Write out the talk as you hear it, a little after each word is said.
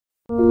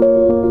Hello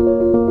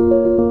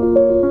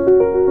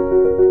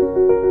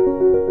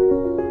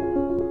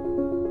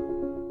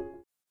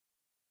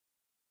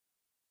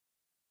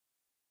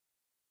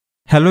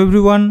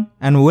everyone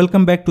and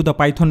welcome back to the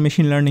Python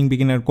Machine Learning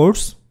Beginner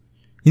course.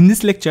 In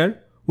this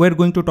lecture, we are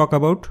going to talk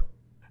about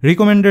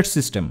recommended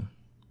system.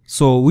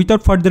 So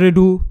without further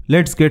ado,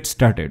 let's get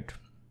started.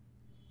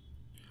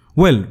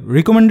 Well,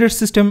 recommended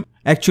system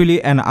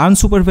actually an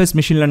unsupervised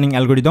machine learning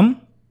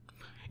algorithm.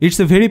 It's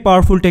a very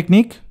powerful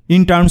technique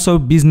in terms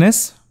of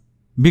business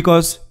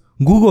because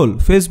Google,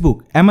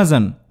 Facebook,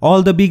 Amazon,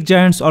 all the big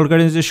giants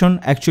organizations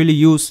actually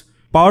use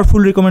powerful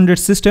recommended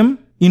system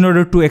in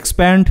order to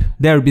expand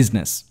their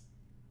business.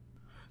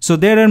 So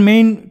there are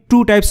main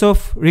two types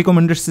of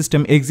recommended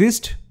system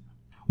exist.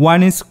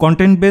 One is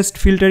content-based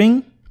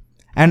filtering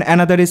and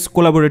another is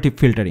collaborative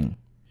filtering.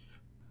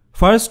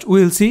 First,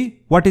 we will see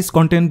what is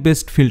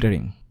content-based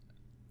filtering.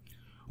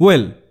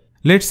 Well,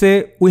 let's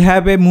say we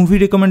have a movie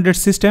recommended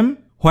system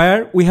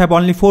where we have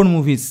only 4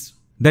 movies,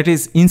 that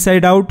is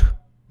Inside Out,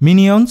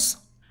 Minions,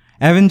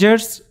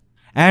 Avengers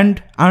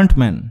and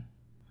Ant-Man.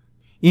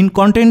 In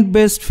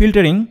content-based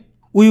filtering,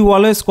 we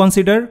always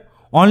consider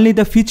only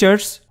the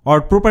features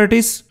or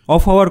properties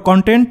of our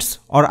contents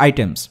or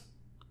items.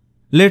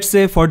 Let's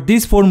say for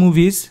these 4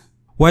 movies,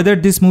 whether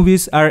these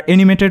movies are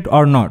animated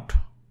or not.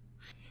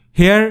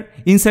 Here,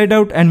 Inside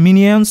Out and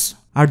Minions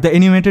are the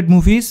animated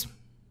movies,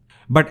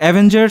 but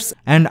Avengers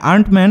and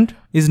Ant-Man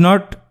is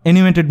not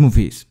animated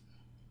movies.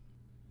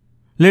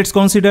 Let's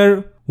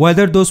consider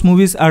whether those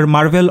movies are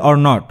Marvel or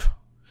not.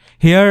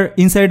 Here,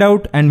 Inside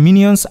Out and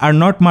Minions are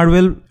not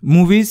Marvel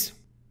movies,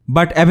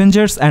 but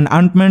Avengers and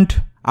Ant-Man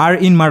are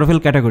in Marvel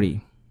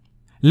category.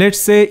 Let's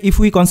say if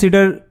we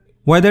consider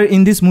whether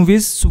in these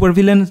movies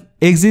supervillains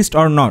exist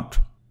or not,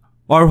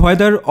 or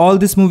whether all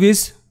these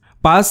movies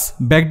pass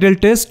Bechdel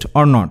test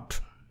or not,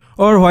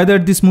 or whether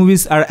these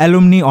movies are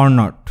alumni or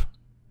not.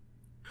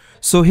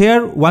 So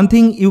here one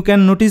thing you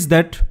can notice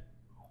that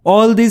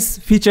all these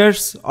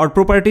features or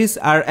properties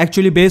are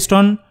actually based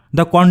on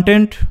the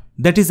content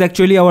that is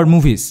actually our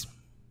movies.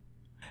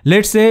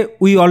 Let's say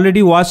we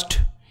already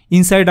watched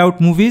Inside Out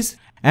movies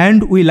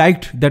and we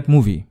liked that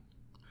movie.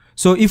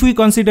 So if we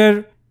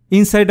consider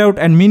Inside Out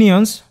and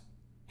Minions,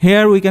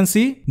 here we can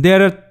see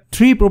there are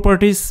 3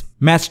 properties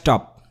matched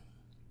up.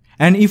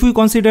 And if we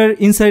consider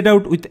Inside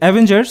Out with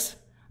Avengers,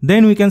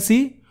 then we can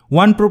see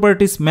 1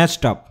 property is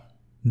matched up,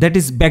 that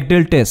is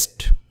Bechdel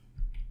test.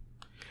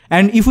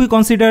 And if we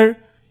consider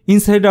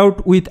Inside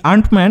Out with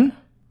Ant-Man,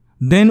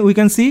 then we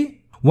can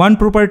see 1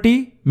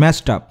 property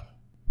matched up,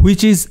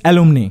 which is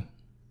alumni.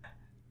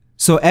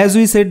 So as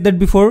we said that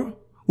before,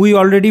 we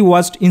already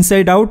watched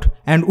Inside Out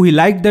and we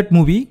liked that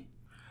movie.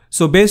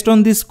 So based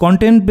on this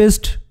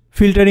content-based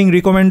filtering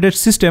recommended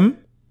system,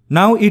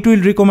 now it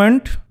will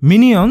recommend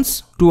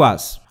Minions to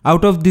us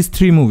out of these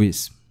 3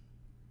 movies.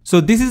 So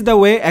this is the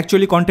way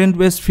actually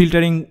content-based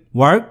filtering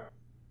works.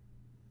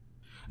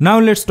 Now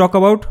let's talk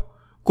about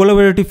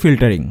collaborative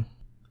filtering.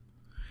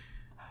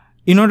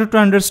 In order to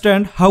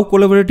understand how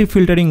collaborative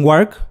filtering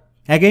works,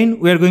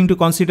 again we are going to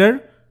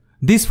consider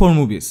these 4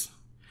 movies.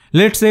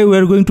 Let's say we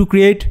are going to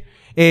create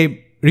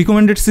a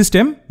recommended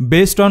system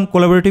based on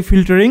collaborative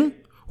filtering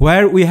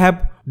where we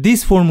have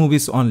these 4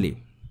 movies only.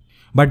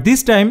 But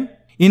this time,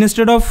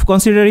 instead of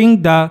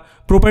considering the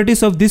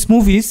properties of these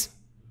movies,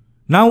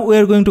 now we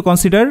are going to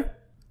consider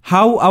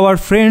how our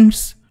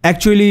friends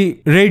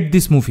actually rate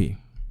this movie.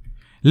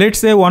 Let's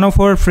say one of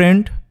our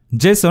friend,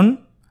 Jason,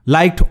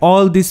 liked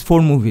all these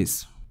 4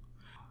 movies.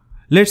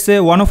 Let's say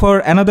one of our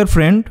another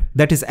friend,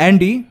 that is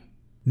Andy,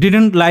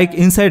 didn't like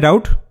Inside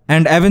Out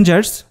and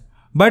Avengers,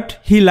 but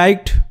he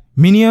liked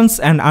Minions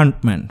and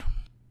Ant-Man.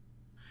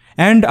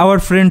 And our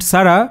friend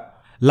Sarah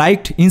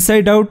liked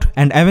Inside Out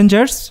and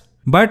Avengers,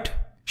 but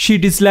she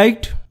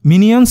disliked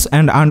Minions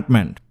and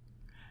Ant-Man.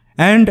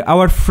 And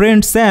our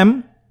friend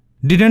Sam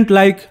didn't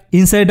like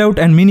Inside Out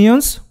and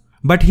Minions,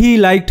 but he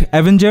liked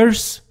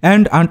Avengers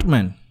and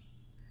Ant-Man.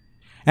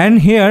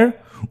 And here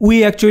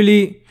we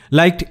actually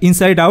liked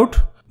Inside Out,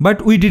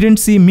 but we didn't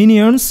see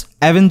Minions,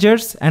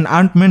 Avengers and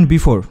Ant-Man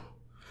before.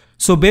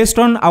 So based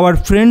on our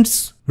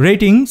friends'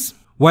 ratings,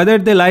 whether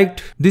they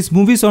liked these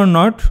movies or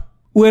not,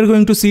 we are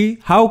going to see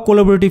how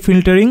collaborative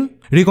filtering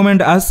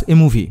recommend us a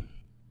movie.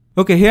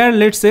 Okay, here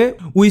let's say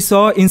we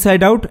saw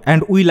Inside Out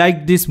and we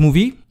liked this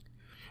movie.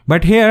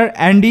 But here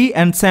Andy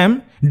and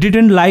Sam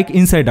didn't like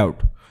Inside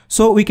Out.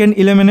 So we can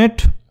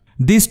eliminate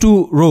these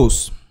 2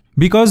 rows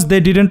because they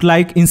didn't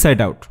like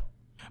Inside Out.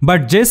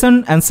 But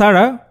Jason and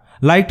Sarah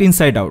liked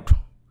Inside Out.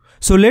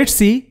 So let's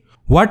see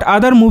what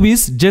other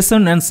movies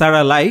Jason and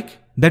Sarah like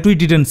that we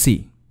didn't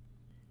see.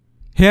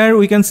 Here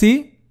we can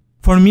see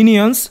for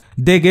Minions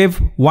they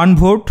gave 1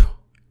 vote,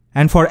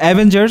 and for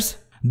Avengers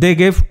they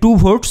gave 2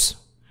 votes,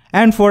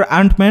 and for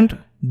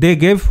Ant-Man they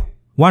gave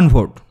 1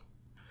 vote.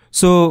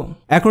 So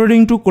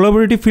according to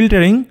collaborative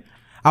filtering,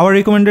 our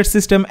recommended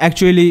system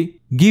actually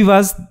give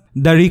us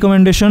the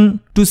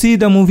recommendation to see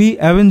the movie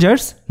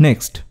Avengers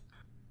next.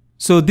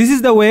 So this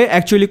is the way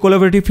actually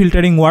collaborative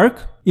filtering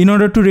work in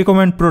order to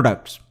recommend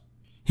products.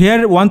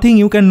 Here one thing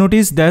you can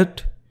notice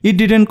that it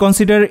didn't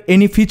consider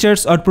any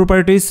features or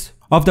properties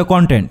of the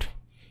content.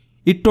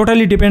 It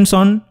totally depends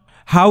on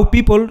how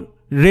people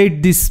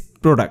rate this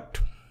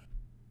product.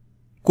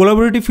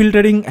 Collaborative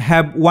filtering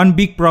have one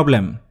big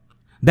problem,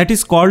 that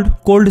is called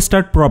cold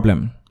start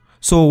problem.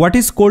 So what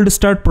is cold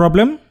start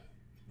problem?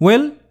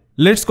 Well,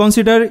 let's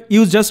consider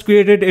you just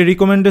created a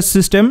recommended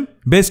system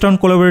based on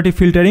collaborative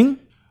filtering,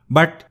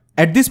 but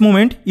at this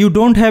moment you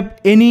don't have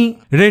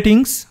any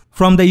ratings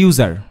from the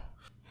user.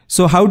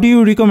 So how do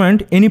you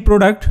recommend any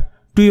product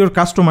to your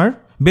customer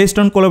based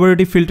on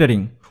collaborative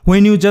filtering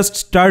when you just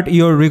start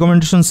your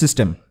recommendation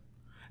system?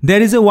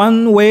 There is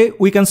one way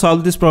we can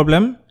solve this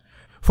problem.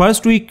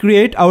 First, we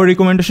create our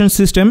recommendation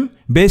system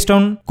based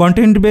on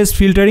content-based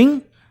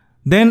filtering.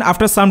 Then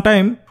after some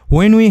time,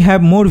 when we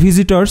have more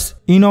visitors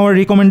in our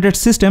recommended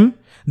system,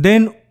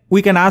 then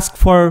we can ask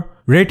for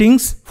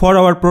ratings for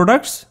our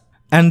products,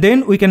 and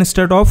then we can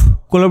start off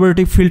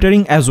collaborative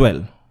filtering as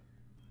well.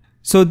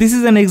 So this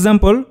is an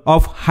example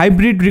of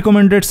hybrid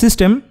recommended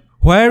system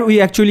where we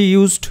actually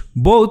used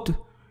both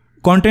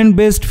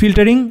content-based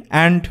filtering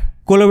and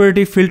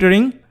collaborative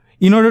filtering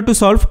in order to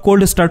solve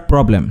cold start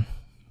problem.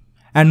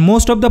 And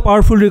most of the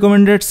powerful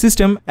recommended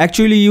system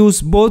actually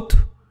use both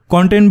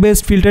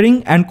content-based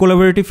filtering and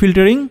collaborative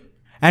filtering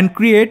and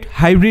create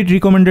hybrid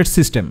recommended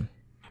system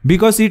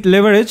because it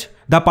leverage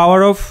the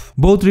power of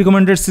both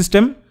recommended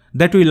system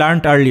that we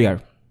learned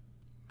earlier.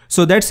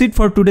 So that's it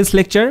for today's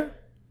lecture.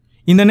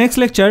 In the next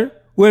lecture,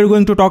 we're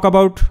going to talk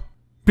about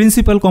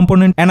principal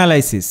component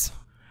analysis.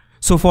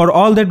 So for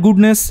all that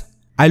goodness,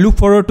 I look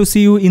forward to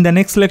see you in the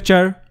next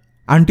lecture.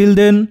 Until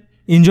then,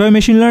 enjoy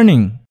machine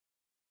learning.